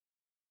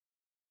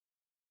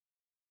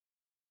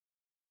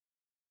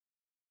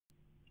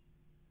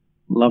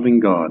Loving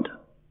God,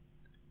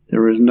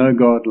 there is no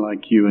God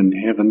like you in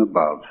heaven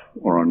above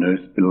or on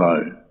earth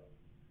below.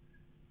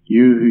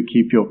 You who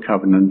keep your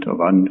covenant of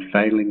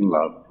unfailing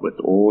love with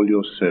all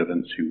your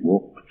servants who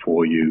walk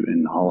before you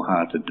in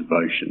wholehearted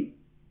devotion.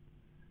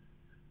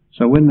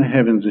 So when the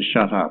heavens are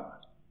shut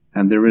up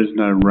and there is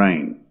no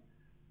rain,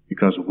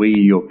 because we,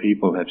 your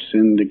people, have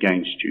sinned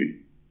against you,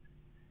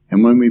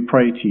 and when we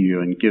pray to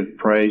you and give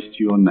praise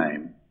to your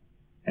name,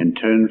 and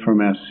turn from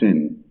our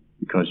sin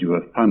because you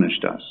have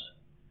punished us,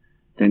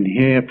 then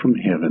hear from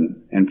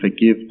heaven and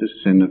forgive the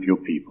sin of your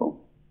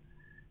people.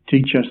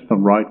 Teach us the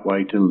right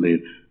way to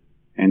live,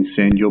 and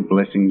send your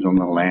blessings on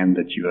the land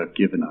that you have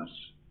given us.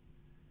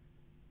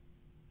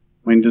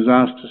 When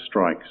disaster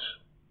strikes,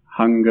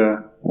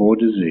 hunger or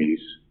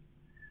disease,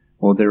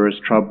 or there is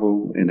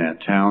trouble in our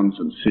towns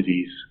and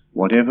cities,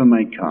 whatever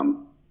may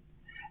come,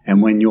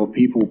 and when your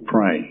people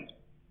pray,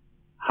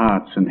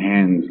 hearts and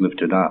hands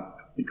lifted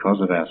up because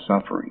of our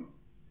suffering,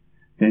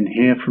 then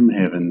hear from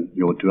heaven,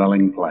 your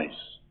dwelling place.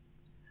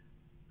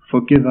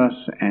 Forgive us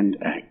and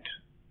act,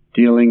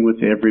 dealing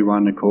with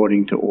everyone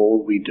according to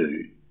all we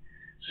do,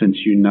 since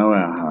you know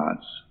our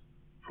hearts,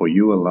 for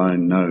you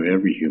alone know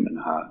every human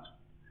heart,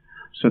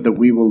 so that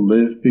we will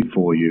live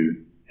before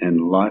you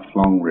in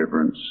lifelong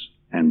reverence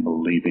and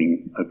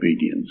believing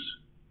obedience.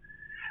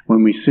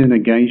 When we sin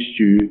against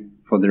you,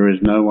 for there is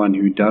no one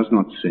who does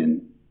not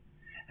sin,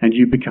 and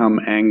you become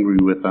angry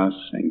with us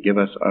and give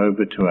us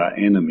over to our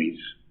enemies,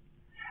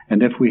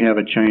 and if we have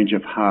a change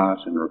of heart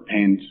and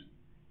repent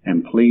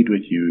and plead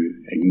with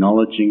you,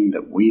 acknowledging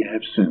that we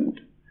have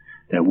sinned,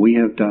 that we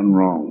have done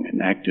wrong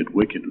and acted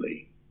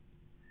wickedly,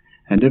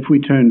 and if we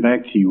turn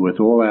back to you with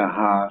all our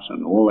heart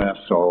and all our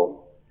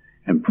soul,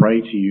 and pray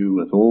to you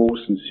with all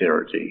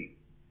sincerity,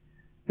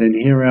 then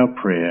hear our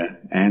prayer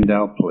and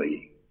our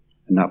plea,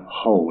 and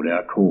uphold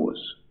our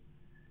cause,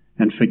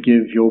 and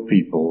forgive your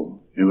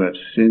people who have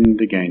sinned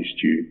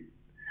against you.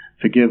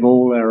 Forgive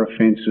all our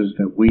offences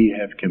that we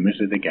have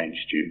committed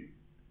against you,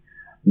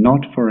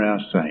 not for our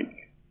sake,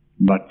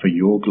 but for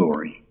your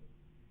glory.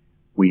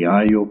 We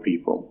are your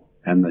people,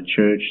 and the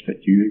church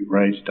that you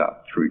raised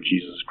up through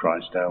Jesus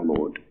Christ our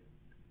Lord.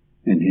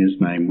 In his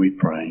name we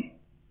pray.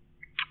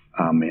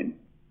 Amen.